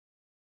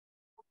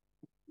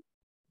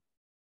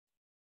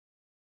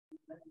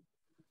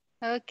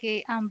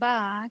Okay, I'm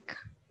back.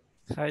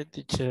 Hi,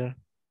 teacher.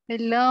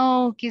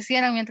 Hello, ¿qué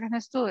hicieron mientras no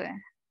estuve?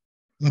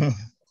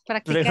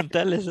 Practicar.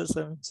 Preguntarles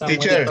eso.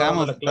 Teacher,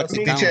 Practicamos.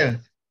 teacher,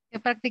 ¿Qué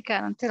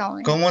practicaron? Tell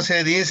me. ¿cómo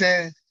se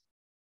dice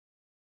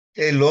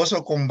el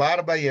oso con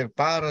barba y el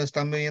pájaro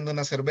están bebiendo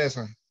una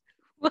cerveza?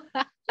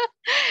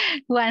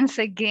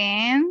 Once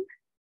again.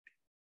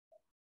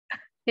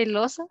 El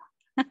oso.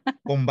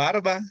 Con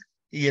barba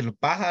y el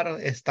pájaro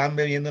están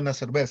bebiendo una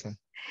cerveza.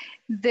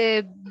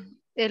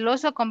 El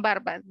oso con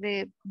barba.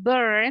 The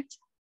bird.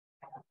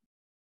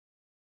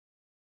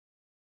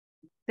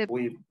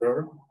 With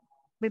bird.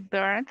 With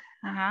bird.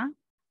 Ajá.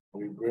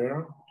 With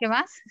bird. ¿Qué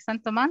más?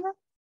 ¿Están tomando?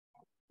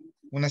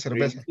 Una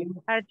cerveza.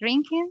 Drinking. Are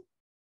drinking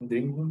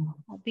Drinking.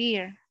 a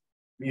beer.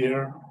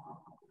 Beer.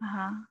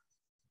 Ajá.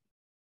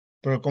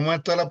 Pero ¿cómo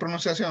es toda la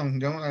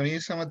pronunciación? A mí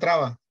se me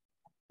traba.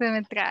 Se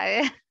me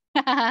trae.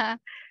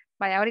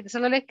 Vaya, ahorita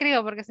solo le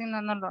escribo porque si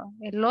no, no lo.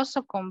 El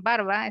oso con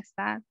barba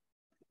está.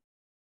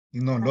 Y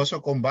no, el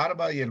oso con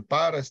barba y el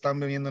pájaro están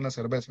bebiendo una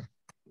cerveza.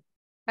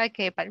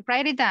 Okay, but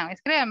write it down.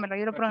 Escríbamelo,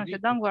 yo lo pronuncio.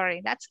 Don't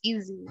worry, that's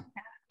easy.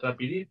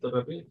 Rapidito.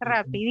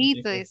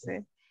 Rapidito,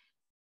 dice.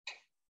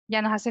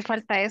 Ya nos hace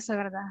falta eso,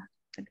 ¿verdad?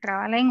 El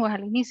trabalenguas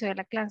al inicio de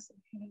la clase.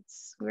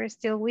 We're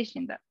still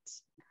wishing that.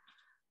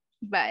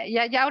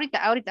 Vaya, ya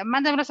ahorita.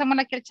 Mándamelo Samuel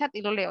aquí al chat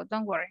y lo leo.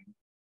 Don't worry.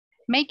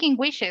 Making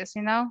wishes,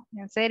 you know,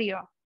 en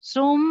serio.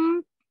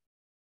 Zoom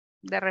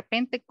de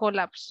repente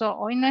colapsó.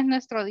 Hoy no es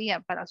nuestro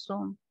día para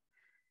Zoom.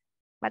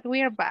 But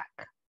we are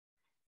back.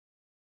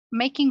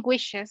 Making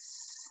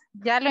wishes.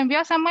 ¿Ya lo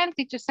envió Samuel?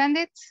 Did you send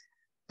it?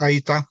 Ahí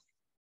está.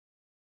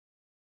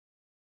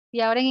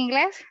 ¿Y ahora en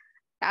inglés?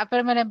 Ah,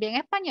 pero me lo envié en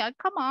español.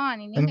 Come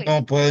on, in English.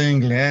 No puedo en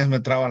inglés, me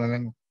traba la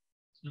lengua.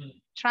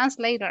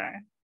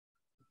 Translator.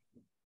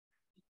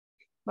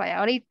 Vaya,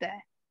 ahorita.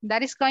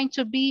 That is going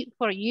to be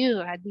for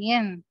you at the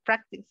end.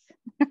 Practice.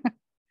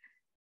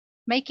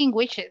 Making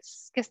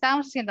wishes. ¿Qué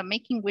estábamos haciendo?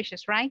 Making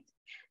wishes, right?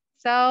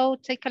 So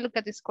take a look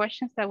at these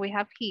questions that we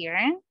have here.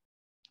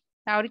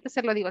 Ahorita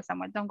se lo digo,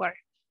 Samuel, don't worry.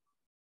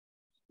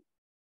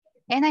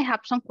 And I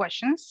have some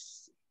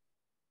questions.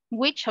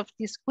 Which of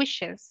these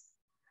wishes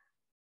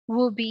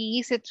will be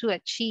easy to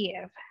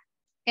achieve?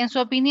 En su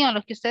opinión,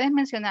 los que ustedes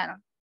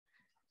mencionaron,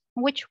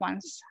 which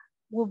ones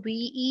will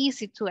be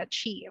easy to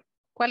achieve?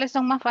 ¿Cuáles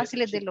son más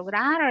fáciles de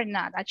lograr or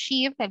not?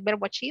 Achieve, el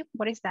verbo achieve,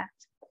 what is that?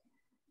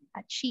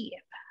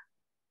 Achieve.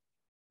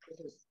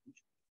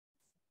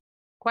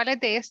 ¿Cuáles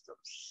de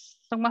estos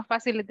son más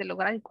fáciles de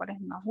lograr y cuáles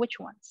no? Which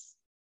ones?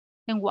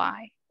 And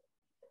why?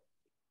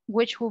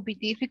 Which will be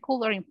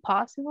difficult or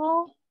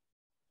impossible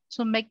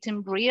to make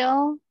them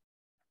real?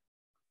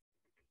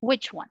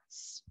 Which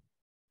ones?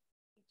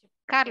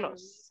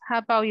 Carlos, how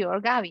about you? Or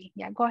Gaby?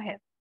 Yeah, go ahead.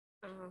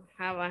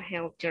 Have a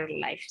healthier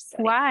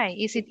lifestyle. Why?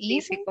 Is it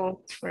easy?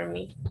 Difficult for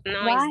me.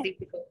 No, Why? it's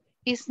difficult.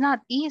 It's not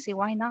easy.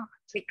 Why not?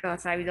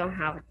 Because I don't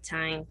have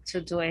time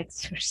to do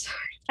exercise.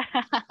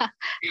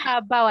 How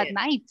about at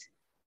night?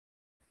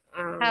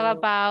 How Um,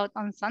 about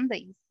on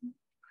Sundays?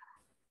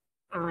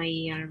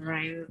 I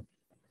arrive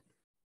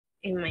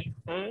in my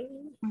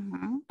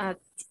home at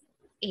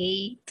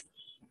 8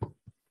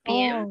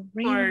 p.m. Oh,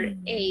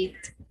 really?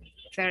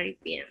 or 8:30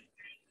 p.m.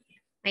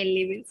 I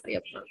live in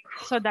Sayapang.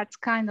 So that's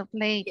kind of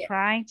late,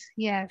 right?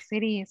 Yes,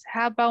 it is.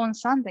 How about on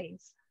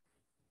Sundays?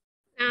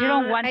 You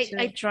don't want to.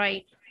 I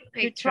try.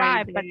 You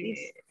try, but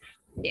it's...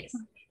 Yes.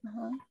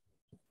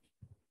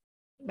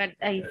 But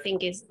I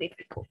think it's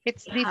difficult.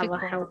 It's to have a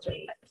difficult.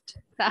 healthy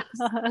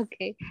lifestyle.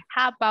 Okay.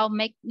 How about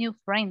make new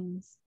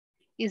friends?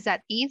 Is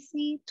that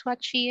easy to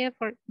achieve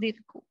or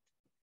difficult?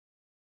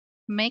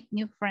 Make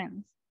new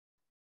friends.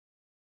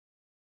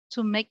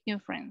 To make new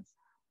friends.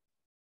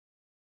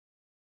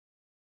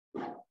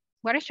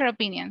 What is your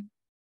opinion?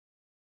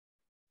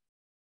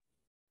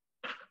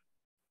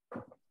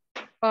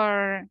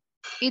 Or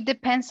it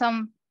depends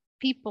on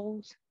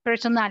people's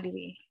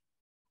personality.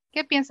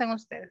 ¿Qué piensan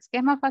ustedes? ¿Qué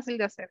es más fácil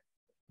de hacer?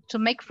 To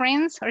make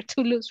friends or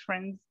to lose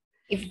friends?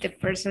 If the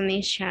person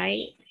is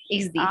shy,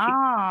 it's difficult.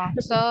 Ah,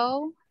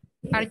 so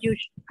are you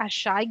a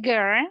shy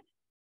girl?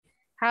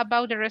 How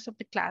about the rest of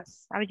the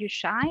class? Are you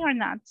shy or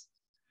not?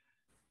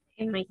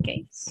 In my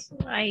case,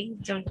 I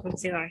don't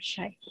consider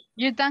shy.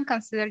 You don't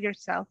consider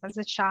yourself as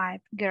a shy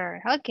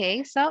girl.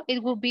 Okay, so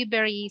it will be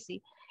very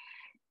easy.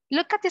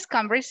 Look at this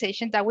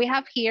conversation that we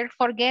have here.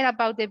 Forget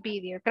about the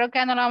video. Creo que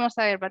ya no lo vamos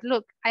a ver, but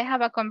look, I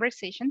have a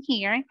conversation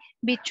here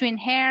between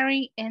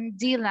Harry and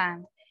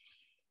Dylan.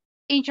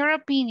 In your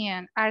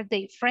opinion, are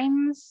they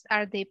friends?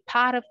 Are they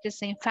part of the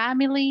same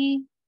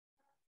family?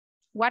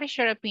 What is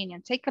your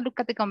opinion? Take a look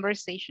at the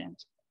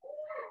conversations.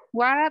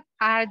 What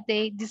are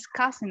they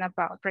discussing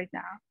about right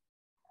now?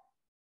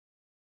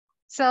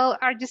 So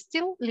are you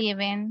still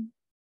living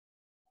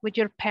with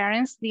your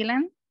parents,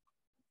 Dylan?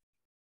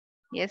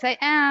 Yes, I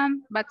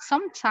am, but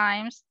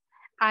sometimes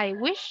I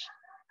wish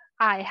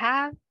I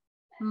had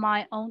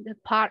my own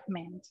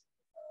apartment.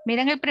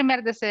 Miren el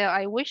primer deseo,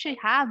 I wish I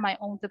had my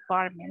own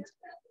apartment.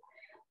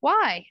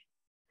 Why?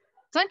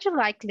 Don't you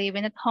like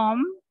living at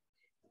home?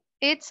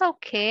 It's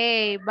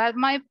okay, but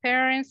my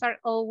parents are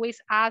always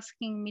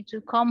asking me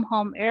to come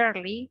home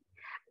early.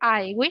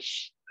 I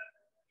wish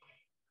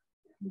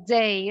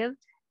they'd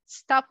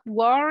stop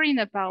worrying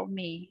about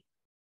me.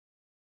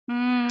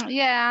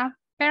 Yeah,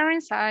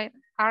 parents are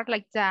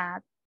like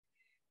that.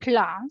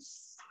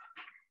 Plus,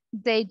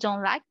 they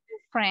don't like their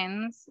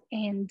friends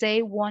and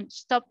they won't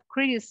stop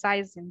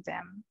criticizing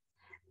them.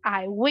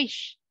 I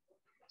wish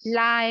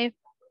life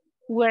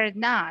were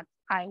not.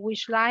 I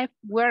wish life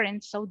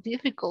weren't so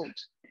difficult.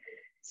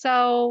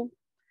 So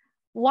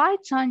why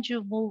don't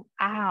you move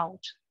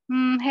out?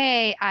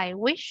 Hey, I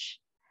wish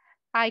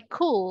I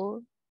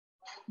could,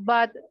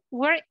 but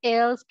where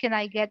else can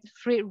I get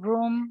free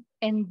room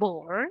and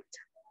board?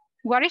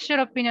 What is your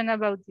opinion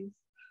about this?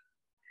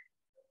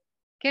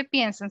 ¿Qué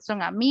piensan?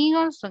 ¿Son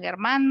amigos? ¿Son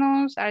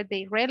hermanos? Are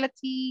they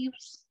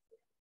relatives?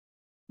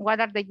 What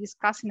are they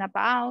discussing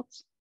about?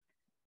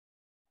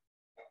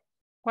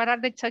 What are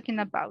they talking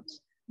about?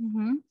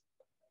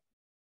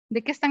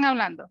 ¿De qué están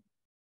hablando?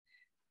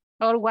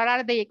 Or what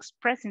are they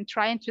expressing,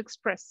 trying to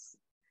express?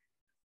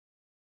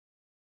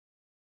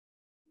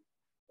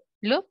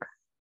 Look.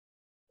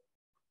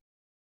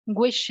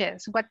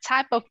 Wishes. What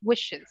type of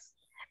wishes?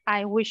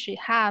 I wish I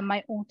had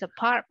my own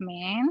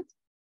apartment.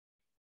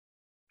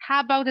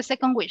 How about the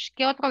second wish?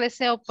 ¿Qué otro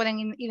deseo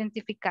pueden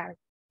identificar?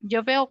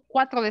 Yo veo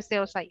 4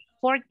 deseos ahí.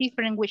 4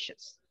 different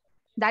wishes.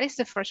 That is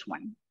the first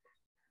one.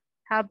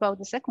 How about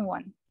the second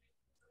one?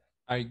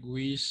 I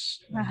wish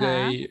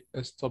they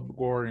stop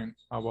worrying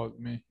about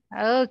me.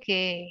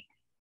 Okay.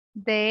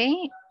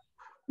 They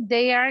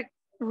are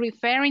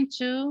referring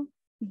to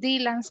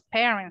Dylan's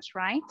parents,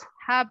 right?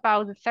 How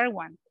about the third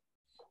one?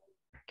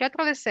 ¿Qué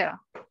otro deseo?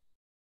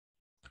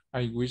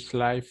 I wish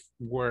life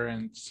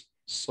weren't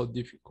so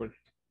difficult.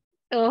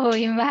 Oh,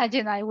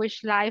 imagine, I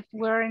wish life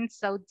weren't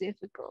so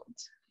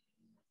difficult.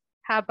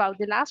 How about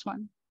the last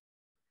one?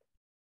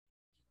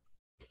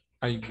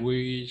 I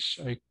wish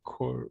I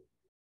could,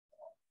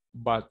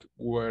 but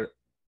where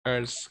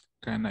else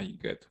can I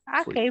get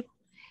free? Okay,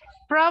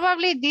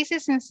 probably this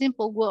is in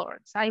simple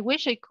words. I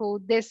wish I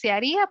could.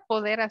 Desearía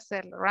poder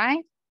hacerlo,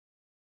 right?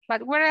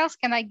 But where else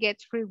can I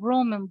get free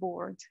room and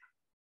board?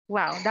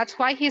 Wow, that's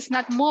why he's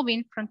not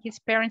moving from his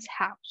parents'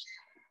 house.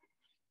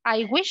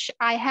 I wish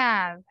I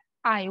had.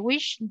 I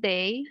wish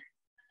they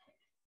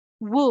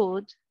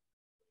would.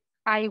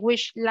 I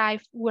wish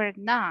life were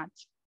not.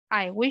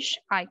 I wish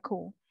I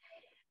could.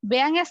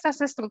 Vean estas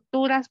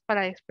estructuras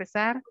para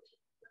expresar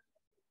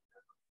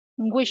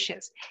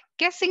wishes.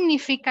 ¿Qué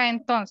significa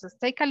entonces?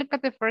 Take a look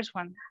at the first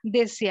one.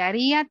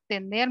 Desearía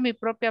tener mi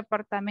propio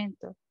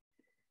apartamento.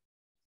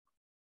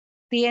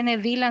 ¿Tiene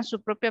Dylan su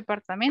propio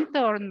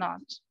apartamento or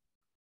not?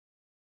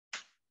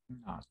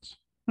 Not.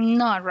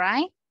 No,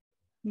 right?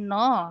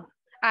 No.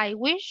 I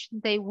wish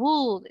they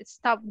would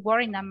stop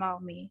worrying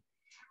about me.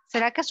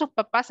 ¿Será que sus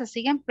papás se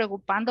siguen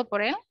preocupando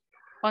por él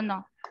o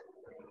no?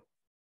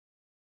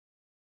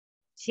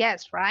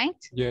 Yes, right?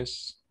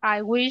 Yes.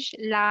 I wish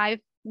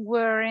life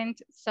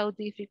weren't so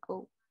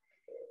difficult.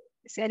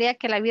 Sería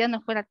que la vida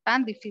no fuera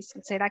tan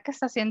difícil. ¿Será que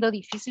está siendo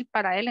difícil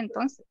para él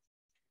entonces?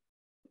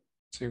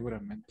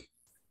 Seguramente.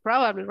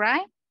 Probably,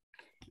 right?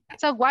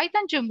 So why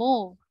don't you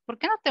move? ¿Por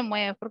qué no te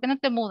mueves? ¿Por qué no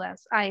te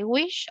mudas? I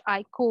wish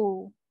I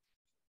could.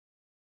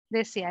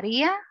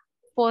 Desearía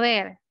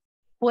poder.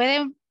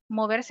 ¿Puede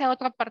moverse a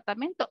otro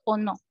apartamento o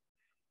no?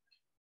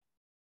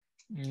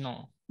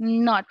 No.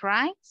 Not,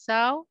 right?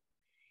 So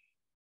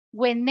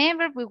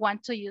whenever we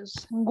want to use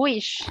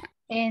wish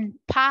in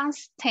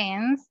past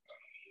tense,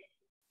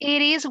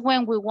 it is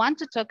when we want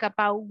to talk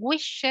about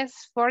wishes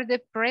for the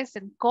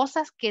present,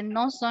 cosas que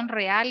no son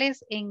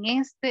reales en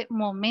este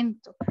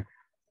momento.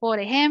 Por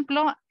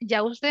ejemplo,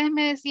 ya ustedes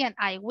me decían,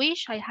 I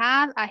wish I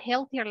had a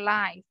healthier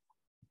life.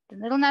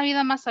 Tener una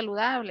vida más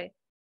saludable.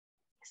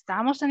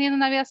 ¿Estamos teniendo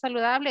una vida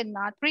saludable?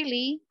 Not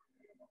really.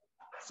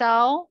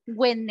 So,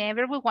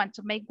 whenever we want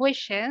to make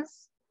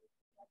wishes,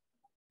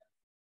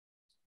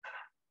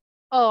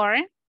 or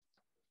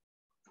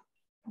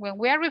when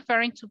we are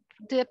referring to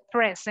the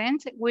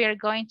present, we are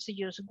going to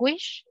use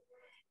wish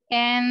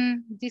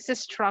and this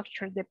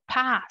structure, the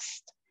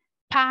past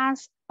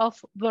of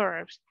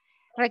verbs.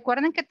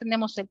 Recuerden que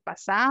tenemos el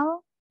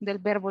pasado del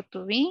verbo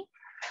to be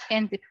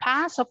and the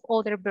past of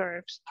other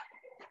verbs.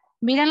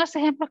 Miren los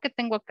ejemplos que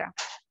tengo acá.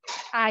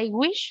 I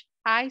wish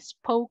I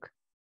spoke.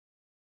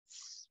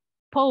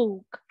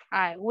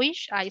 I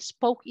wish I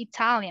spoke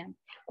Italian.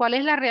 ¿Cuál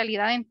es la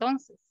realidad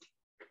entonces?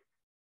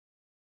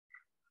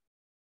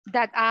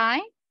 That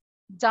I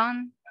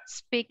don't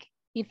speak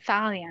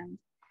Italian.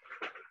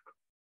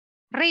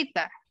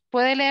 Rita,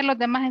 ¿puede leer los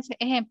demás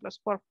ejemplos,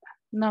 por favor?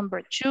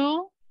 Number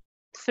 2,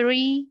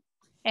 3,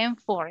 and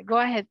 4. Go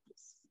ahead,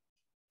 please.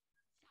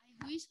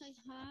 I wish I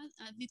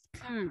had a big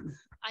car.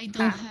 I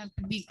don't have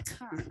a big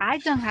car. I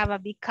don't have a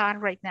big car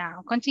right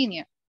now.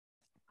 Continue.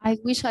 I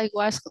wish I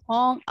was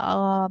on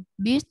a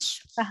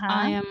beach.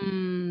 I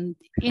am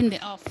in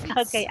the office.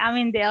 Okay, I'm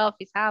in the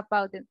office. How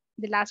about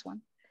the last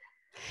one?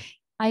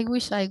 I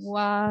wish I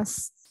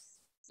was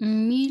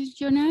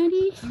millionaire.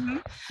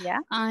 Yeah.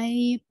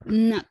 I'm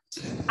not.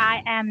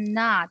 I am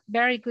not.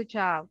 Very good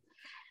job.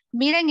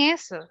 Miren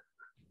eso.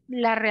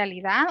 La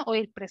realidad o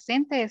el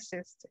presente es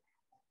este.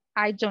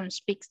 I don't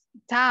speak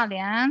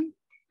Italian.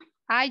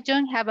 I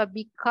don't have a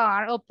big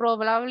car. O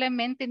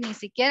probablemente ni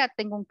siquiera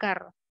tengo un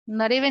carro.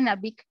 Not even a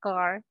big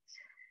car.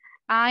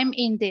 I'm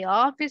in the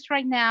office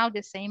right now,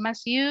 the same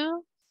as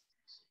you.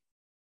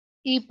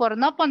 Y por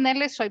no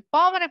ponerle soy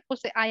pobre,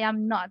 puse I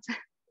am not.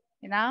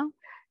 You know?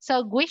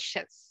 So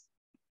wishes.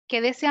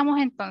 ¿Qué deseamos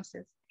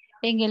entonces?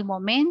 En el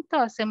momento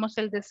hacemos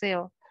el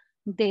deseo.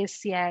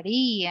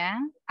 Desearía,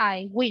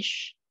 I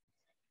wish.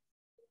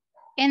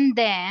 And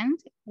then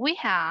we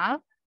have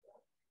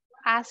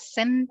a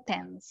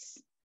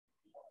sentence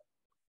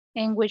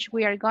in which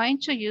we are going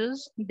to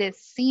use the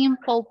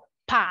simple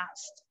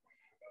past.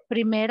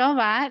 Primero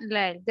va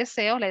el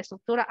deseo, la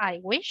estructura I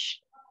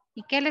wish.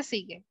 ¿Y qué le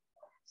sigue?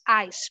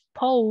 I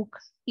spoke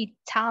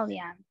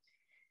Italian.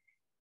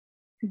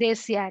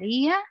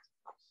 Desearía.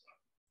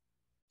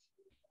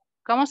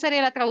 ¿Cómo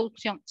sería la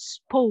traducción?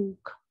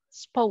 Spoke.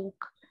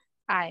 Spoke.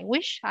 I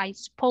wish I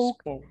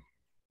spoke.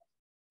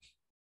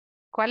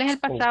 ¿Cuál es el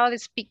pasado de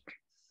speak?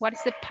 What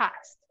is the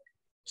past?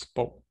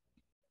 Spoke.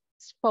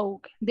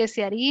 Spoke.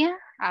 Desearía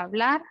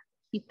hablar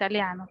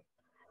italiano.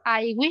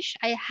 I wish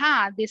I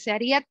had.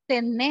 Desearía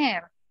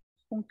tener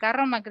un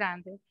carro más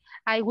grande.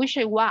 I wish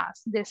I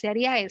was.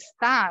 Desearía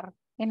estar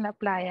en la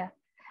playa.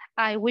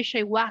 I wish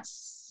I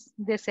was.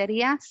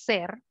 Desearía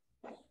ser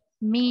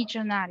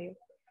millonario.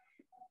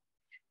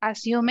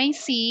 As you may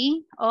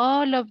see,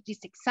 all of these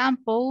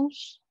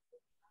examples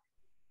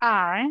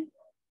are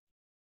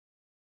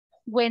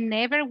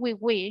whenever we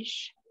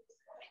wish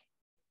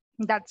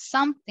that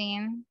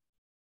something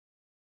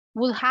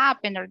will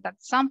happen or that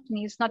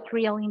something is not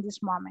real in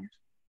this moment.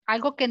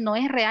 Algo que no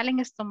es real en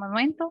este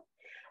momento,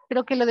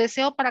 pero que lo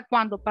deseo para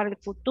cuándo, para el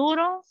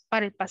futuro,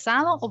 para el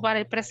pasado o para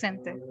el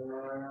presente.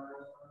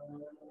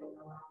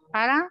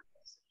 Para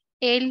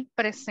el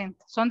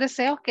presente. Son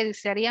deseos que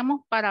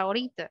desearíamos para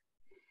ahorita.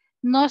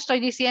 No estoy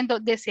diciendo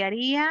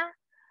desearía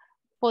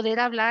poder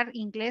hablar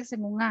inglés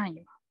en un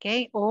año,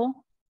 ¿ok?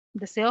 O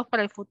deseos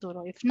para el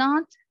futuro. If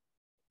not,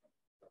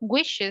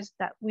 wishes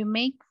that we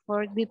make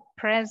for the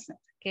present,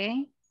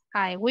 ¿ok?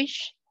 I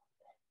wish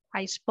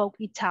I spoke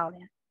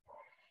Italian.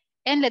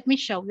 And let me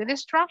show you the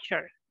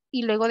structure.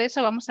 Y luego de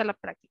eso vamos a la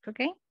práctica,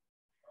 ¿ok?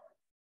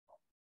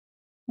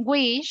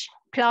 Wish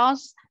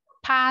plus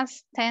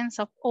past tense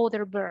of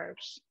other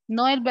verbs.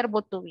 No el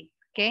verbo to be,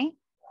 ¿ok?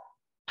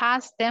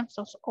 Past tense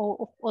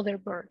of other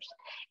verbs.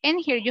 And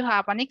here you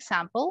have an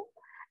example.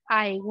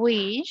 I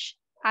wish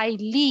I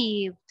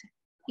lived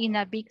in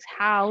a big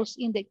house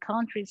in the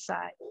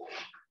countryside.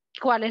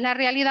 ¿Cuál es la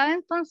realidad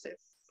entonces?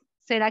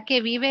 ¿Será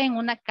que vive en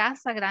una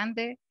casa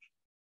grande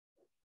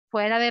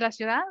fuera de la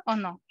ciudad o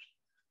no?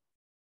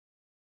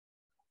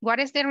 What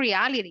is the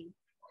reality?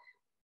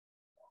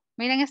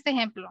 Miren este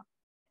ejemplo.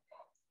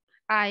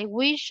 I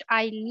wish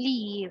I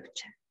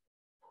lived.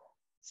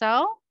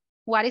 So,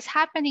 what is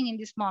happening in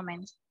this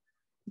moment?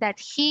 That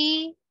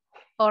he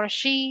or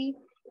she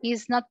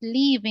is not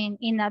living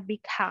in a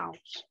big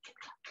house.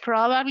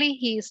 Probably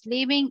he is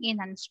living in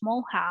a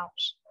small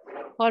house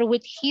or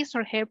with his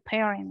or her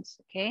parents,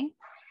 okay?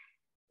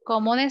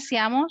 ¿Cómo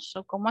deseamos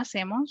o cómo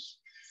hacemos?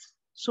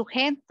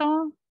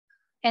 Sujeto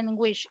and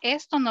wish.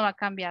 Esto no va a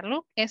cambiar.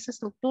 Look, esa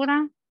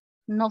estructura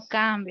no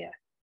cambia.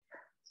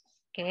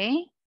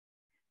 Okay?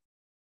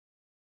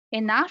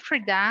 And after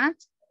that,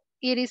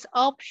 it is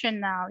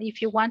optional.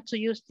 If you want to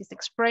use this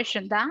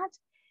expression that,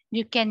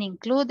 you can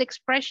include the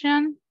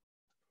expression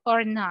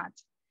or not.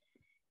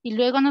 Y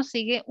luego nos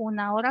sigue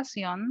una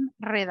oración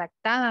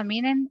redactada,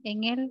 miren,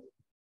 en el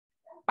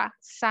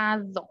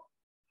pasado.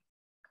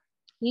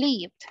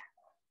 Lived.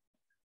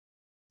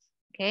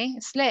 Okay,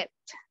 slept.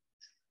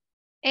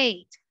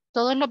 Ate.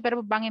 Todos los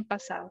verbos van en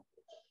pasado.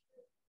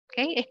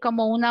 Okay, es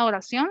como una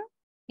oración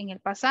en el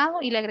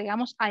pasado y le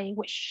agregamos I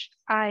wish.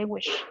 I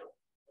wish.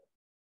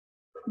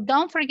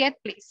 Don't forget,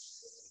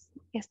 please.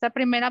 Esta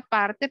primera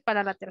parte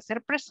para la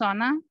tercera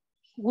persona,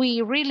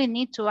 we really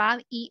need to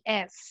add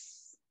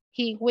ES.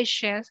 He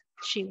wishes,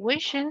 she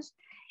wishes,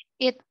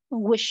 it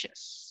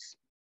wishes.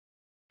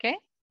 Okay?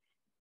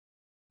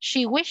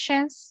 She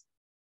wishes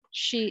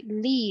she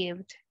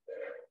lived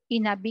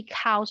in a big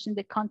house in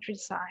the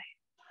countryside.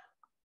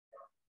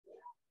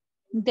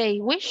 They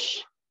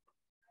wish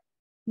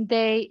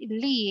they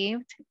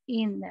lived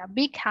in a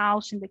big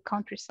house in the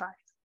countryside.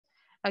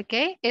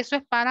 Okay, eso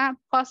es para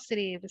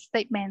positive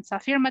statements,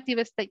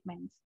 affirmative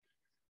statements.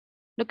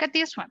 Look at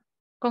this one.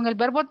 Con el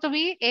verbo to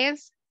be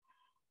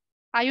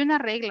hay una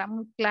regla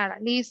muy clara.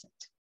 Listen.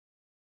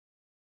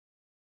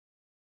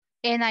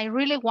 And I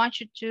really want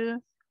you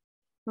to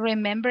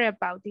remember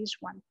about this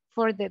one.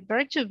 For the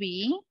verb to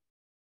be,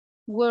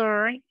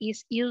 word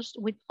is used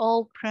with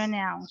all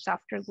pronouns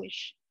after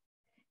wish.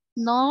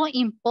 No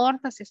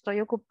importa si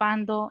estoy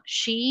ocupando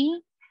she,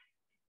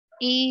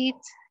 it,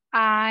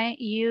 I,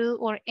 you,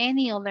 or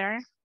any other,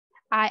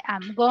 I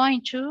am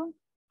going to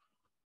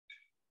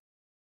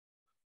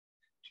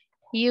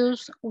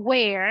use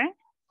where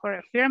for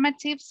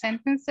affirmative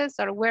sentences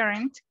or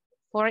weren't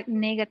for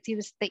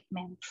negative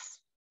statements.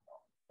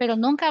 Pero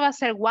nunca va a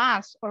ser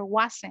was or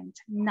wasn't.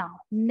 No,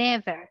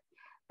 never.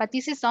 But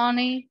this is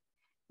only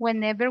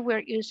whenever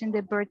we're using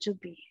the verb to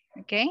be.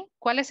 Okay.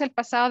 ¿Cuál es el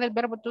pasado del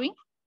verbo to be?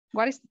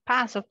 What is the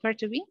past of verb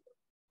to be?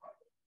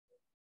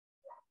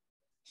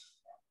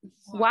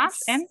 Was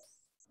and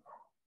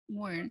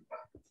were.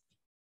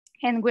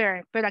 And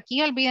were. Pero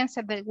aquí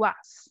olvídense del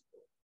was.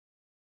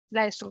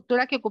 La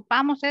estructura que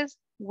ocupamos es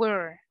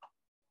were.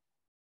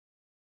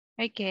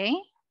 Ok.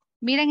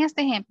 Miren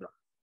este ejemplo.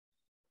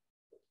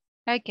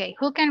 Ok.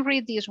 Who can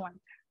read this one?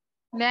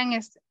 Lean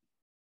este.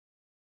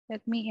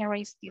 Let me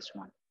erase this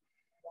one.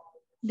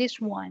 This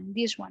one.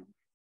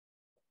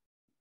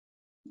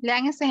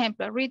 Lean este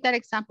ejemplo. Read that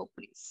example,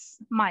 please.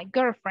 My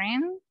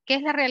girlfriend. ¿Qué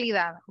es la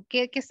realidad?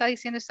 ¿Qué está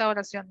diciendo esta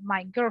oración?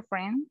 My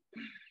girlfriend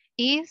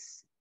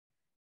is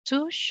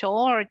too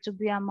short to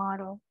be a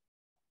model.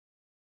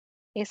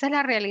 Esa es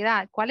la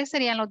realidad. ¿Cuáles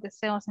serían los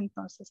deseos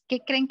entonces? ¿Qué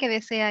creen que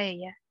desea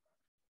ella?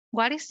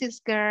 What is this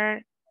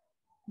girl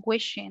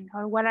wishing?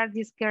 Or what are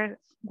these girl's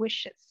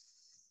wishes?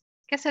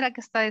 ¿Qué será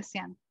que está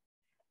deseando?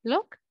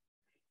 Look,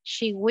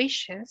 she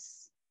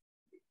wishes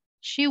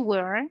she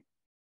were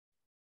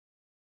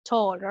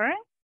taller.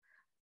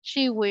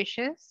 She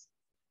wishes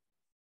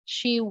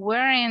she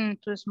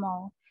weren't too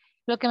small.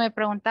 Lo que me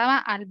preguntaba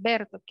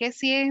Alberto, ¿qué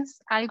si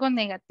es algo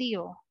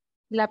negativo?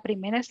 La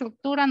primera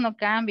estructura no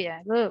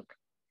cambia. Look,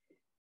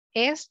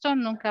 esto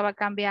nunca va a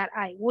cambiar.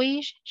 I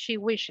wish, she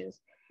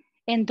wishes.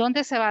 ¿En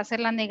dónde se va a hacer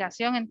la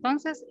negación?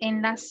 Entonces,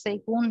 en la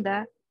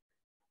segunda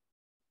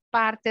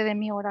parte de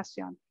mi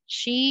oración.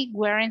 She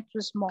weren't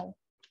too small.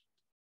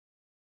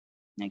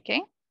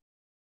 ¿Ok?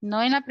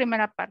 No en la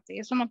primera parte.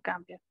 Eso no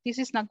cambia. This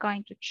is not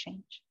going to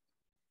change.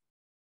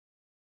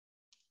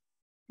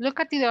 Look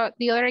at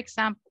the other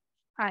example.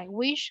 I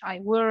wish I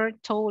were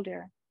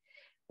taller.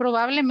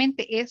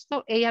 Probablemente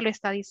esto ella lo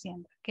está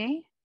diciendo.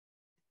 ¿Ok?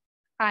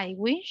 I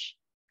wish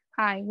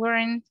I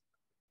weren't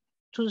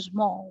too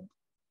small.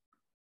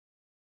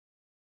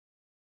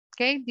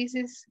 Okay, this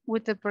is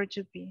with the verb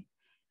to be.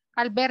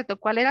 Alberto,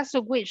 ¿cuál era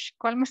su wish?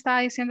 ¿Cuál me estaba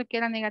diciendo que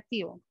era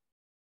negativo?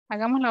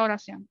 Hagamos la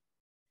oración.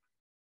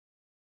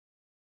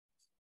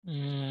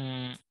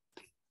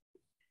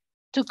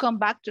 To come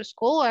back to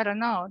school, I don't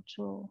know.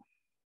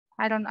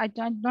 I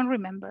don't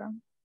remember.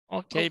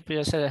 Okay,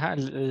 puede ser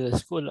el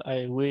school.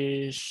 I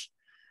wish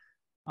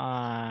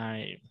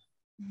I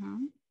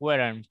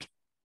weren't.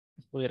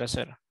 Pudiera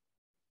ser.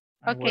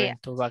 I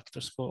weren't to back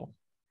to school.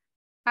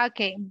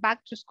 Ok,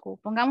 back to school.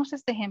 Pongamos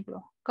este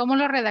ejemplo. ¿Cómo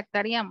lo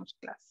redactaríamos,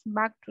 clase?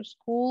 Back to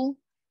school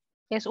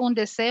es un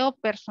deseo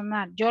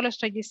personal. Yo lo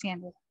estoy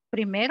diciendo.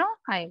 Primero,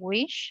 I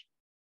wish.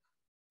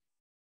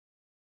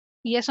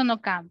 Y eso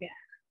no cambia.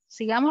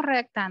 Sigamos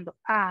redactando.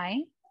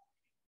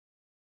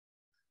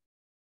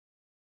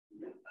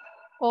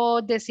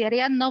 O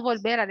desearía no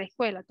volver a la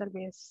escuela, tal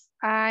vez.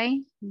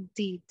 I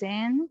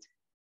didn't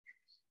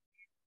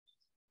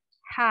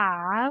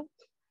have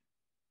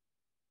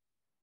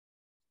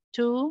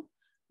to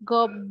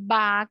go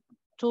back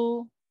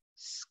to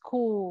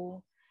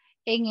school.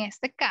 En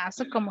este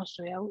caso, como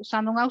estoy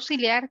usando un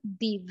auxiliar,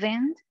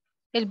 didn't,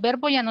 el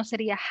verbo ya no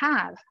sería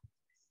have,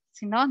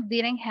 sino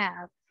didn't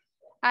have.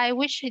 I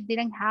wish I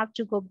didn't have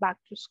to go back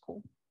to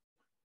school.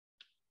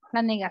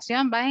 La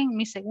negación va en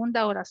mi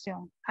segunda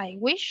oración. I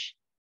wish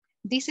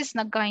this is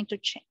not going to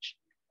change.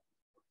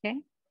 Okay.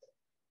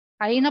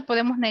 Ahí no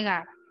podemos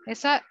negar.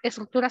 Esa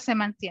estructura se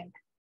mantiene.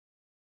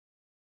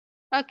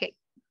 Okay.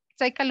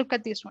 Take a look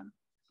at this one.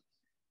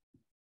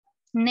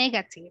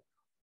 Negative.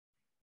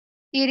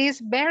 It is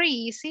very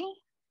easy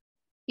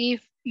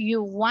if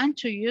you want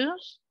to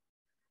use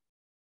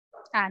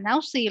an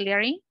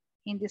auxiliary,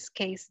 in this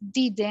case,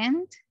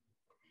 didn't,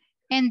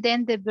 and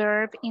then the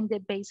verb in the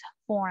base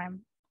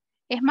form.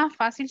 Es más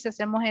fácil si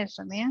hacemos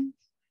eso, miren.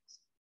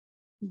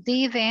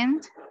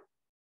 Didn't,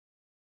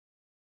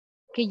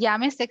 que ya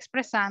me está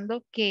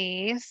expresando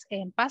que es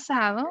en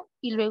pasado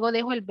y luego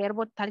dejo el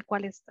verbo tal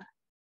cual está.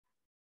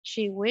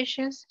 She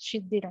wishes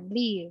she didn't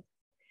leave.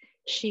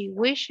 She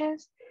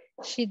wishes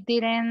she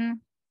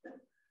didn't,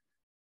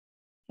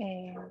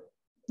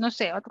 no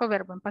sé, otro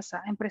verbo en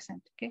pasado, en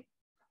presente, ¿ok?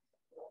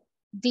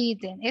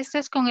 Didn't, este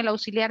es con el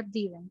auxiliar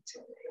didn't.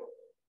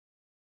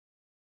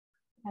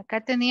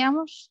 Acá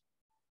teníamos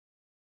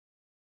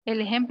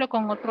el ejemplo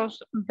con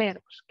otros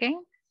verbos,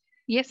 ¿ok?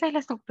 Y esa es la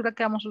estructura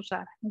que vamos a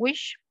usar.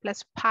 Wish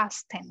plus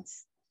past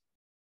tense.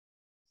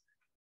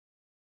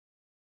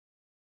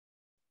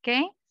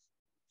 ¿Ok?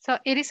 So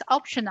it is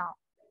optional.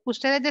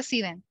 Ustedes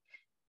deciden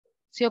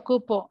si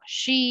ocupo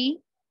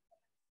she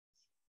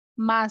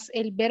más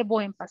el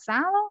verbo en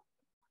pasado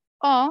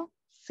o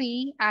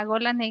si hago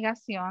la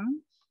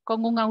negación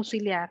con un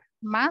auxiliar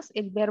más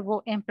el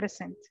verbo en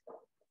presente.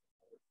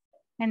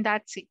 And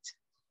that's it.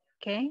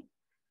 Okay.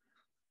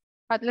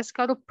 But let's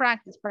go to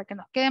practice. Para que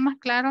nos quede más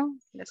claro,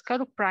 let's go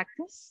to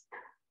practice.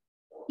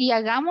 Y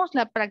hagamos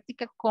la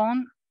práctica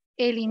con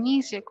el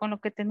inicio, con lo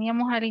que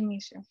teníamos al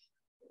inicio.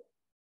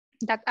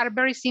 That are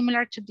very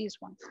similar to this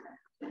one.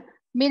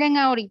 Miren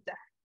ahorita.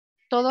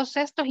 Todos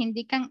estos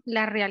indican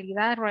la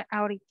realidad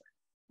ahorita.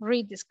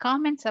 Read these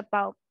comments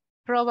about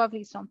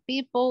probably some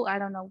people, I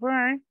don't know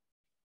where.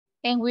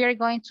 And we are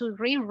going to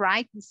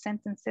rewrite the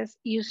sentences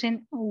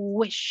using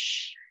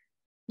wish.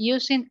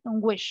 Using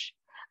wish.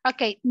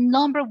 Okay,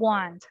 number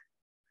 1.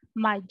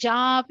 My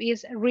job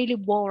is really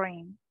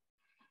boring.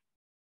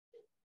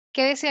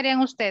 ¿Qué desearían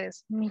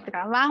ustedes? Mi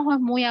trabajo es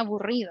muy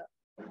aburrido.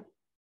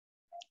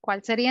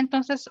 ¿Cuál sería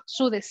entonces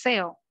su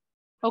deseo?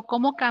 ¿O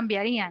cómo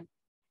cambiarían?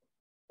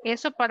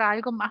 Eso para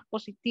algo más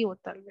positivo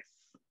tal vez.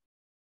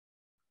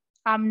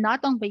 I'm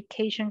not on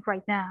vacation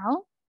right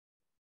now.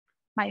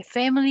 My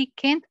family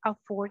can't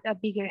afford a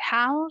bigger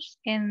house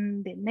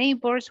and the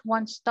neighbors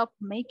won't stop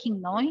making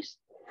noise.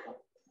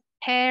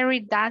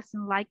 Harry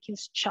doesn't like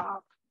his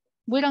job.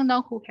 We don't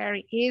know who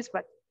Harry is,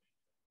 but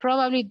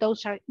probably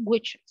those are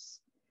witches.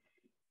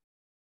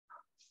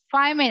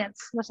 5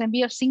 minutes. Los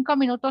envío 5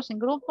 minutos en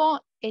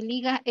grupo.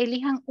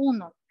 Elijan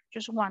uno,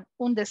 just one,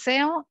 un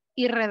deseo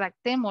y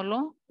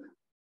redactémoslo.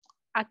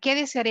 ¿A qué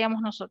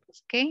desearíamos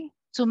nosotros? Okay?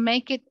 To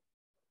make it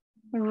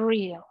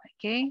real.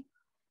 Okay?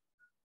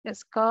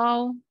 Let's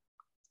go.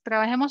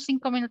 Trabajemos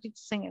 5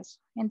 minutitos en eso.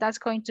 And that's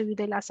going to be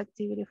the last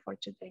activity for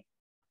today.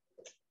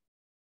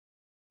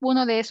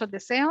 Uno de esos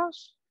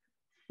deseos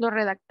lo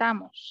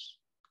redactamos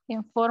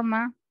en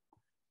forma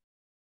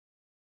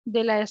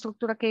de la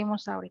estructura que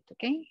vimos ahorita.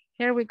 Okay?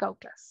 Here we go,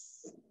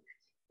 class.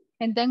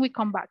 And then we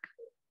come back.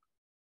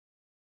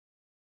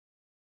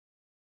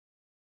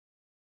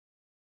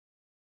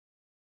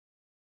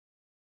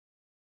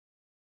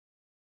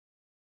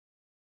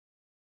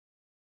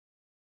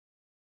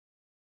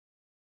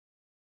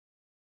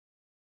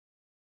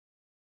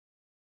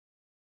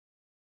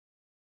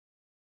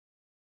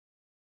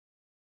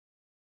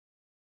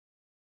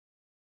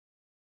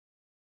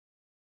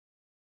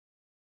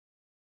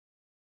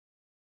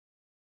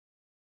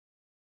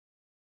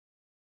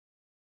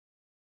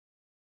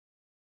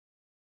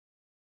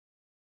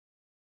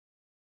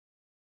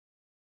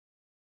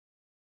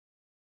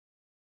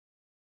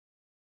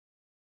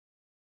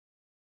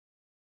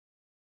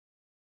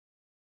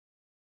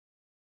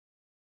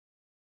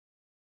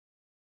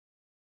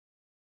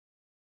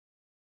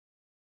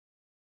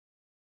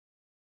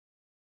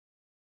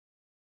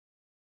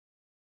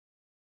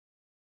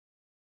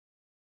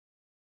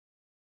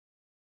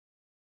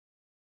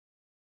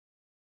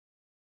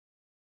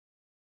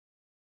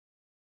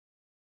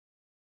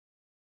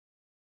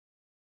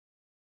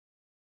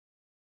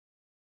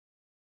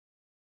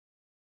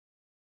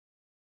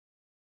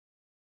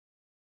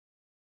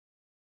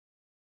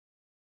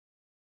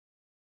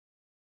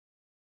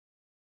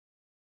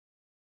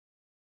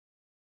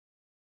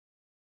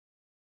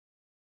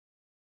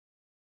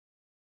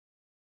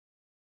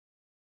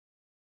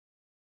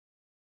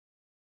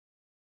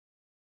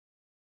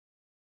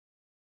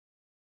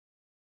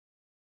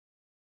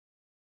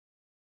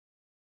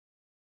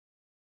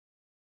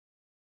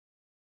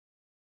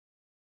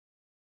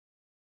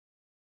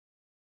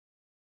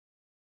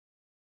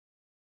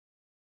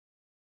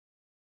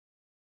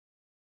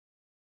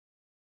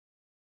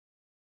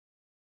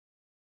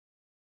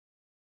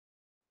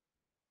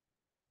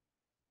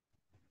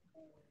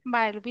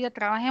 Vale, Lupita,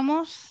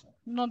 trabajemos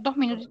unos 2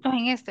 minutitos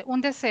en este.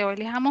 Un deseo,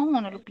 elijamos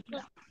uno,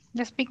 Lupita.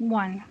 Let's pick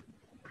one.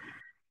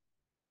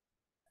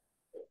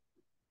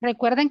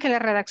 Recuerden que la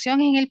redacción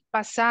es en el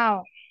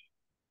pasado.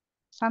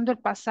 Usando el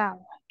pasado,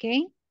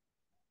 ¿ok?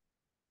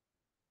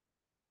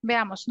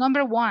 Veamos,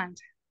 number 1.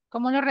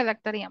 ¿Cómo lo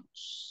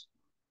redactaríamos?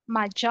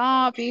 My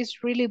job is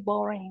really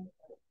boring.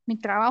 Mi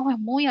trabajo es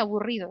muy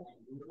aburrido.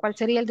 ¿Cuál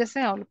sería el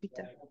deseo,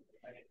 Lupita?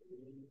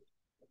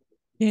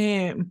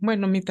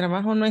 Bueno, mi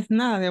trabajo no es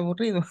nada de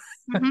aburrido.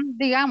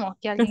 Digamos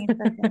que alguien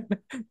está haciendo.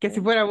 Que si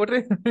fuera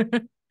aburrido.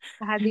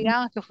 Ajá,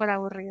 digamos que fuera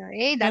aburrido.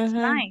 Hey, that's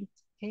Ajá. nice.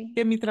 Okay.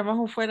 Que mi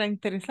trabajo fuera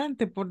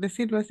interesante, por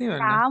decirlo así,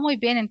 ¿verdad? Ah, muy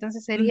bien.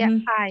 Entonces sería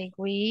I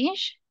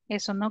wish.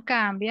 Eso no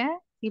cambia.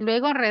 Y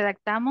luego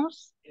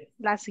redactamos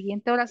la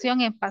siguiente oración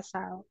en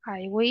pasado.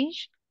 I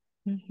wish.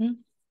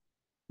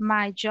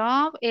 My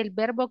job. El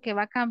verbo que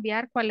va a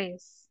cambiar, ¿cuál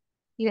es?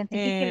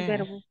 Identifique el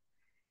verbo.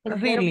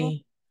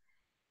 Really.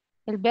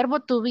 El verbo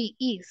to be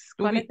is.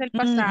 ¿Cuál es el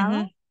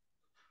pasado?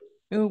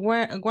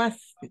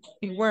 Was.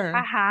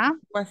 Ajá.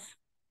 Was.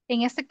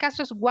 En este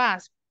caso es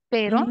was,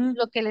 pero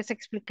lo que les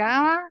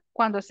explicaba,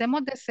 cuando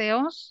hacemos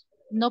deseos,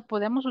 no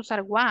podemos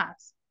usar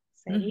was.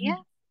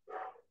 Sería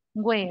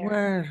where.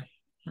 Where.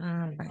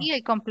 Y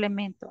el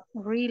complemento,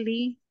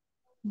 really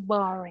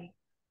boring.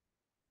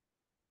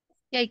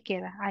 Y ahí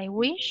queda, I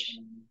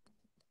wish.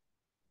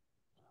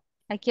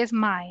 Aquí es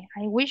my.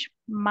 I wish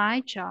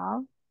my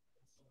job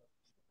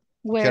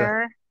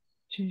were.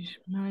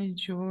 My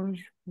job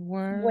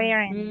were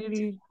Weren't.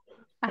 really.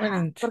 Ajá,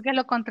 Weren't. porque es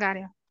lo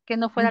contrario, que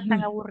no fuera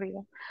tan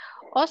aburrido.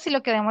 O si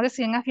lo queremos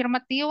decir en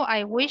afirmativo,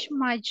 I wish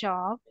my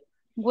job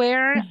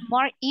were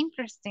more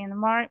interesting,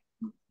 more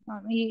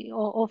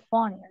o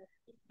funnier.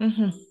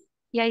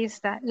 Y ahí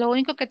está. Lo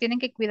único que tienen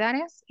que cuidar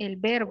es el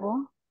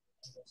verbo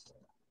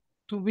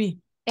To be.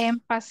 en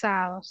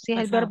pasado. Si es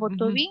el verbo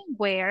to be,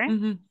 were.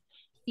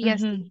 Y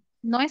así.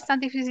 No es tan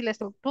difícil la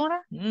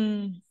estructura,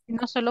 Mm,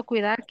 sino solo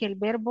cuidar que el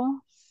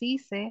verbo sí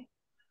se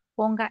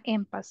ponga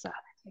en pasado.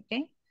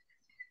 ¿Ok?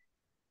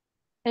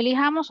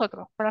 Elijamos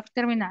otro para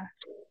terminar.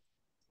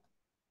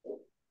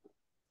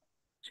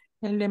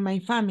 el de my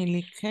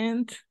family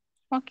can't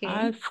Ok.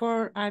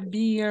 afford a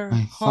bigger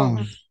My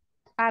family. house.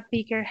 A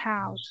bigger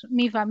house.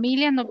 Mi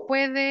familia no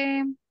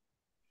puede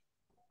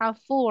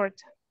afford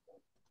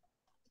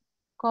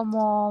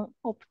como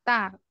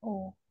optar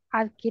o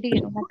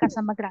adquirir una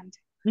casa más grande.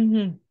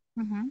 Ujú.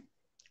 Ujú.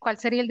 ¿Cuál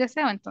sería el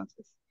deseo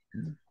entonces?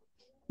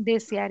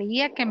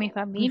 Desearía que mi Mi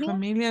familia.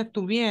 familia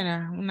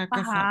tuviera una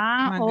casa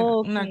Ajá, más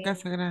ok. una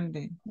casa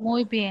grande.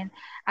 Muy bien.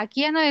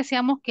 Aquí ya no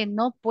decíamos que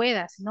no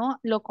puedas, sino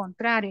lo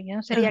contrario. Ya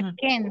no sería Ajá,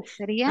 can,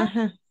 sería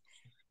ajá.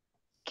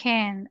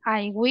 can.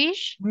 I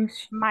wish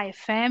Wish. my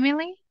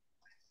family.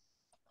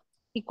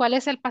 ¿Y cuál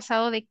es el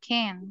pasado de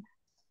can?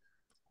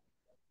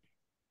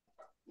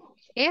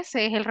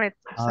 Ese es el reto,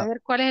 Uh,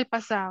 saber cuál es el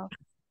pasado.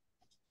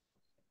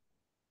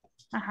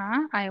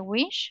 Ajá, I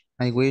wish.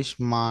 I wish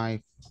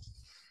my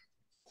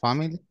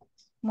family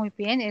Muy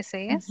bien,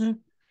 ese es.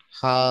 Ujú.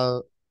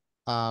 had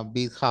a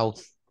big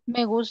house.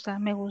 Me gusta,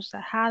 me gusta.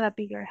 Had a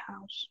bigger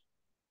house.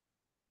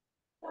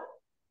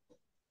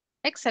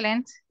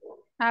 Excellent.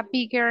 A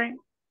bigger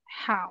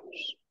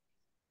house.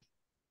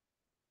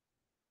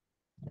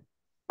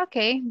 Ok,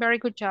 very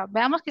good job.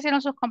 Veamos qué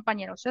hicieron sus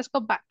compañeros. Let's go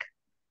back.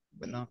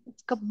 Bueno,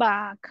 Let's go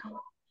back.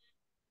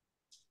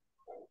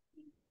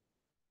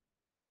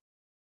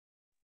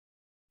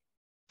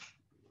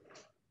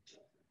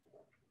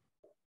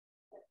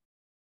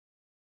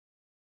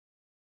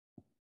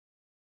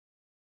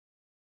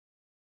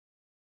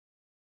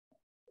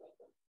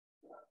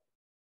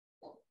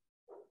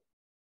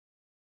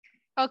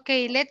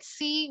 Okay, let's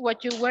see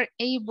what you were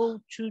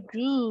able to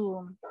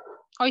do.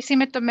 Hoy sí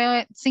me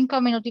tomé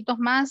 5 minutitos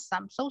más.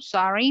 I'm so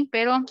sorry,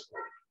 pero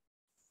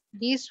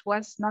this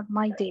was not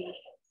my day.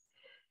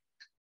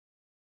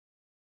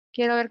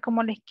 Quiero ver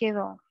cómo les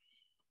quedó.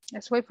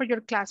 Let's wait for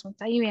your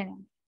classmates. Ahí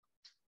vienen.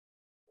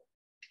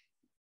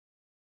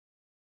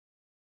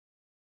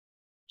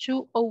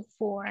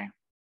 2:04.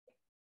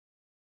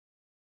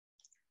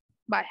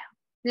 Vaya.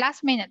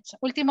 Last minute.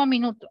 Último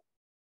minuto.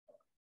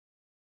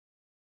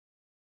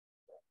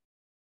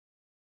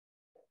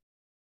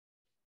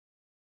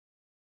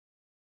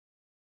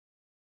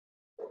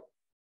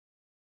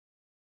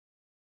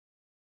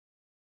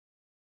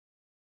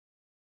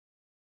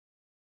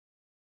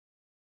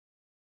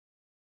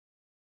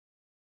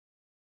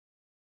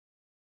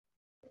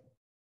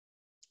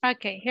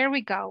 Okay, here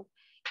we go.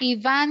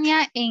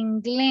 Ivania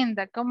en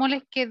Glenda, ¿cómo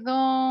les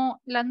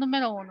quedó la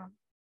número 1?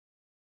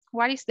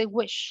 What is the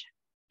wish?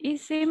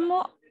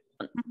 Hicimos,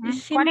 ¿Cuál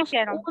hicimos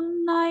hicieron?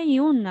 una y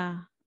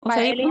una. O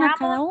sea, Vaya, una elijamos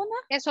cada una,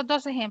 esos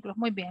dos ejemplos.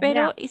 Muy bien, pero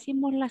veamos.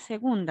 hicimos la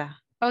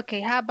segunda.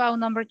 Okay, how about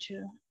number 2?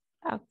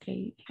 Ok.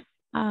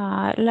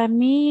 La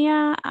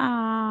mía,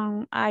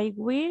 I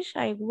wish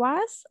I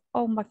was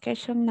on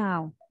vacation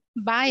now.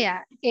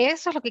 Vaya,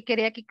 eso es lo que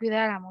quería que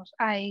cuidáramos.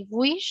 I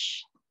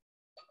wish,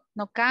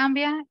 no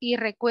cambia. Y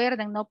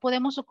recuerden, no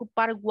podemos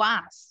ocupar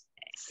was.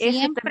 Eso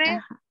Siempre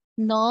ajá.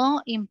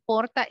 no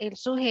importa el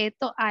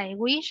sujeto. I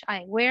wish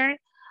I were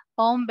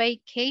on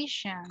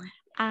vacation.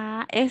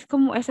 Es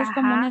como, esa es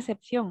como Ajá. una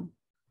excepción.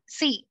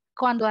 Sí,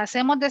 cuando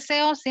hacemos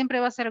deseo siempre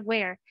va a ser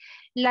where.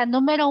 La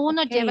número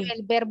 1 lleva Ok.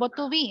 el verbo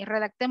to be.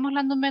 Redactemos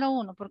la número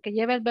 1 porque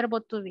lleva el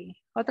verbo to be.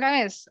 Otra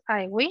vez,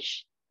 I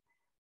wish.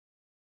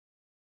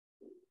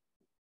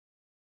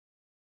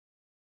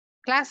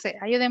 Clase,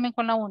 ayúdenme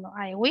con la 1.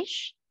 I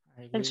wish.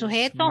 I El wish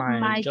sujeto, my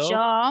my job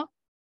job,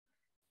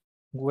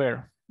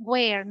 were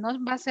where. No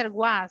va a ser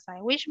was.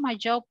 I wish my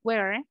job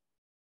were.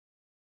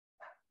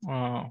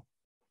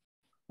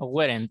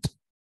 weren't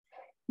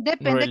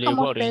Depende really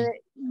como boring.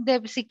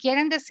 ustedes, si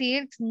quieren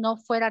decir no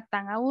fuera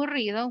tan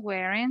aburrido,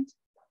 weren't.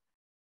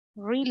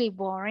 Really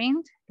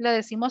boring. Lo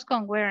decimos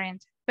con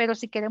weren't. Pero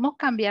si queremos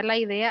cambiar la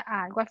idea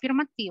a algo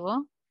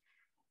afirmativo,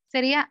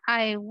 sería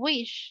I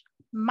wish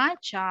my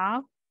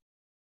job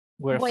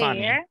Were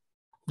funny. were.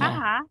 No,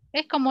 Ajá.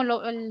 Es como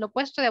el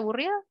opuesto de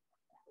aburrido.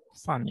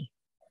 funny.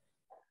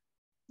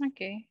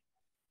 Ok.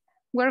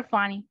 Were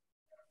funny.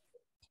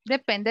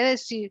 Depende de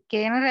si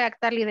quieren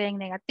redactar la idea en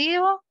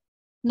negativo,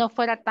 no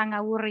fuera tan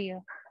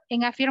aburrido.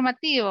 En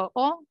afirmativo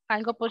o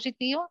algo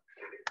positivo,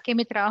 que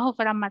mi trabajo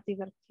fuera más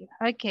divertido.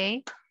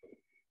 Ok.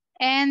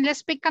 And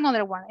let's pick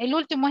another one. El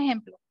último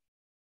ejemplo.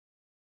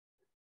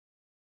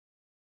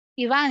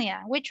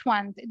 Ivania, which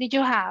one did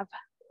you have?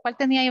 ¿Cuál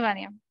tenía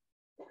Ivania?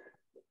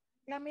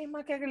 La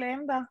misma que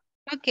Glenda.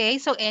 Ok,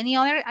 so any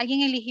other,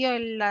 ¿alguien eligió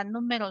la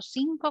número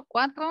 5,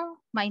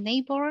 4? My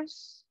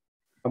neighbors.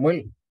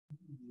 Samuel.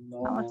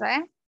 Vamos a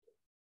ver.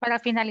 Para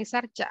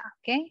finalizar ya,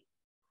 ok.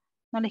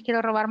 No les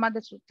quiero robar más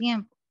de su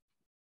tiempo.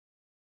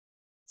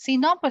 Si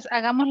no, pues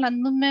hagamos la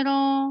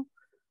número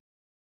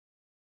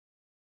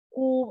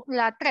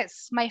la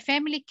 3. My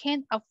family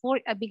can't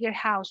afford a bigger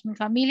house. Mi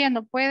familia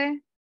no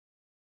puede.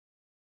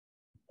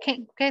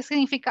 ¿Qué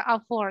significa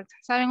afford?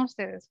 ¿Saben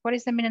ustedes? What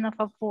is the meaning of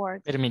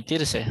afford?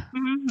 Permitirse.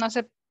 No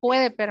se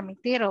puede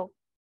permitir o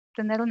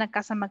tener una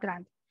casa más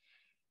grande.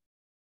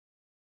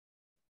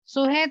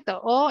 Sujeto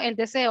o el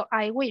deseo,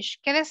 I wish.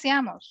 ¿Qué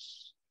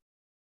deseamos?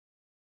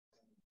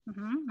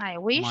 I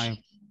wish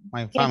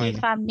My que mi family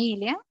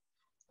familia.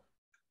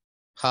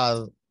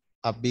 had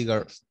a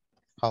bigger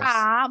house.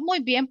 Ah, muy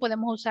bien,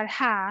 podemos usar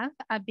had,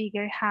 a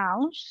bigger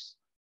house.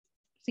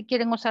 Si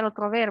quieren usar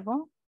otro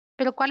verbo.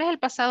 Pero ¿cuál es el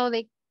pasado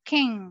de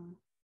can?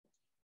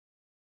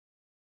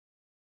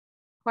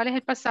 ¿Cuál es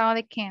el pasado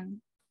de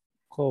can?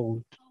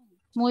 Cold.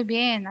 Muy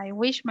bien, I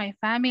wish my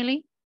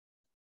family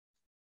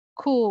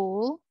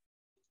could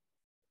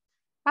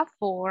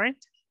afford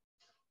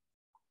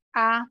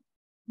a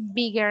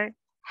bigger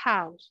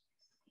house.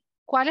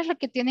 ¿Cuál es lo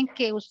que tienen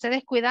que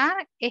ustedes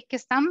cuidar? Es que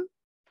están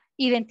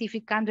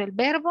identificando el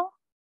verbo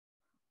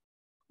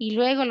y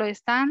luego lo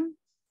están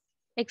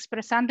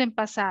expresando en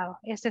pasado.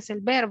 Este es el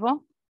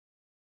verbo.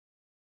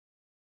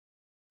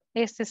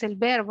 Este es el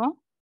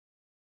verbo.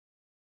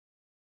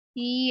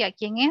 Y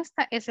aquí en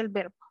esta es el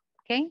verbo.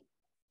 ¿Ok?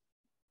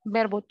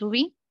 Verbo to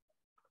be.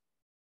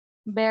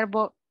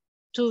 Verbo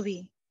to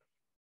be.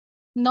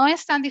 No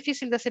es tan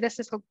difícil de hacer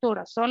esta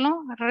estructura.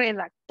 Solo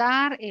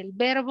redactar el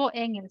verbo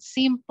en el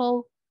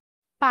simple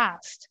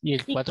past. ¿Y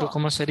el 4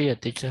 cómo sería,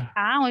 teacher?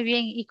 Ah, muy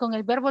bien. Y con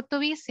el verbo to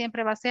be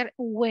siempre va a ser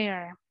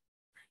where.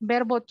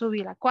 Verbo to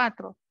be, la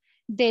 4.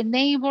 The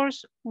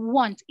neighbors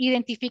want.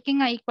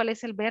 Identifiquen ahí cuál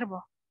es el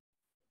verbo.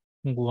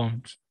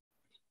 Want.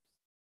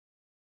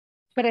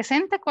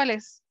 Presente, ¿cuál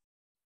es?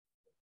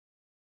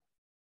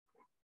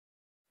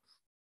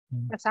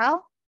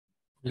 Pasado.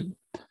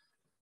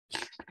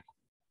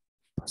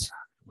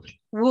 Pasado.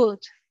 Would.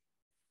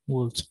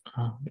 Would.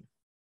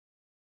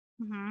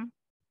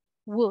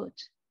 Would.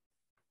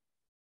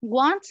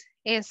 Want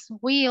es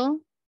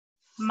will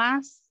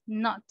más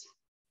not.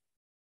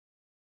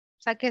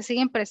 O sea que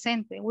siguen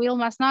presente. Will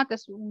más not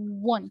es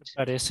want.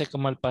 Parece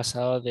como el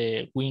pasado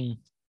de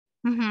win.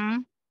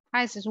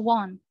 Ese es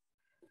want.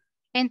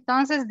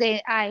 Entonces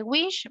de I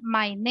wish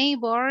my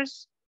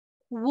neighbors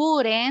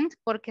wouldn't,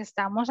 porque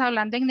estamos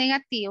hablando en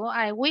negativo.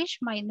 I wish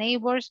my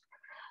neighbors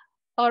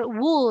or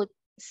would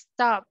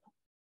stop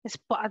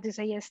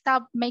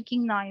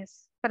making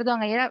noise.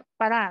 Perdón, ahí era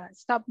parada.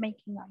 Stop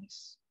making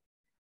noise.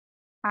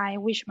 I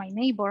wish my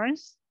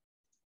neighbors.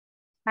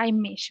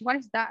 What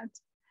is that?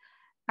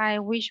 I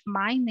wish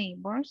my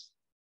neighbors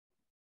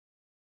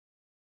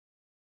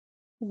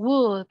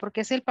would,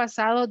 porque es el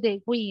pasado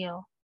de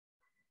will.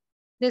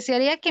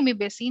 Desearía que mis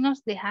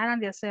vecinos dejaran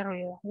de hacer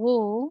ruido.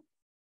 Would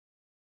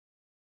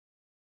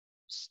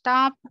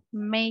stop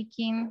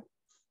making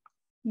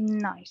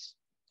noise.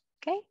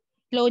 ¿Ok?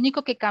 Lo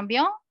único que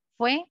cambió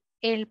fue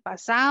el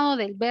pasado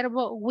del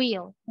verbo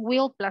will.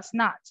 Will plus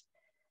not.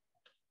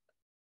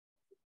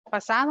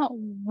 Pasado,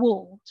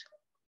 would.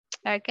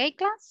 Okay,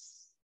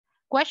 class?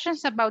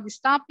 Questions about this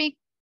topic?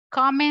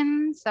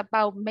 Comments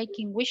about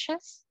making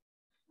wishes?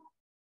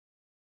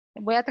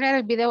 Voy a traer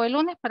el video el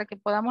lunes para que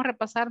podamos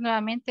repasar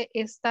nuevamente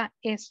esta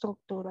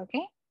estructura, ¿ok?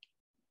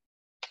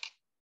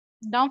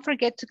 Don't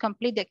forget to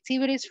complete the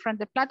activities from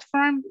the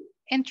platform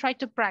and try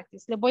to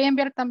practice. Les voy a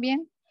enviar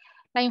también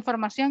la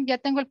información. Ya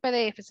tengo el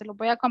PDF, se lo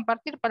voy a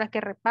compartir para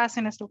que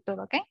repasen la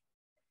estructura, ¿ok?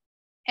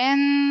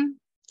 And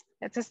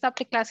let's stop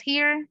the class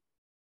here.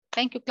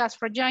 Thank you, class,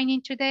 for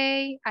joining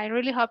today. I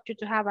really hope you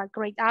to have a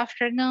great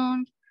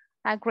afternoon,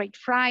 a great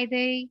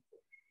Friday,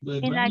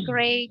 and a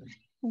great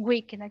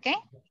weekend, okay?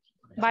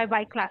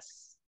 Bye-bye,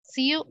 class.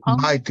 See you on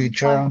Bye,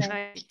 teacher.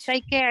 Monday.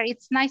 Take care.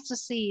 It's nice to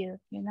see you,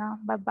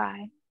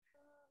 Bye-bye.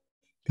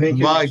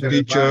 Bye,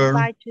 teacher.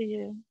 Bye to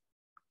you.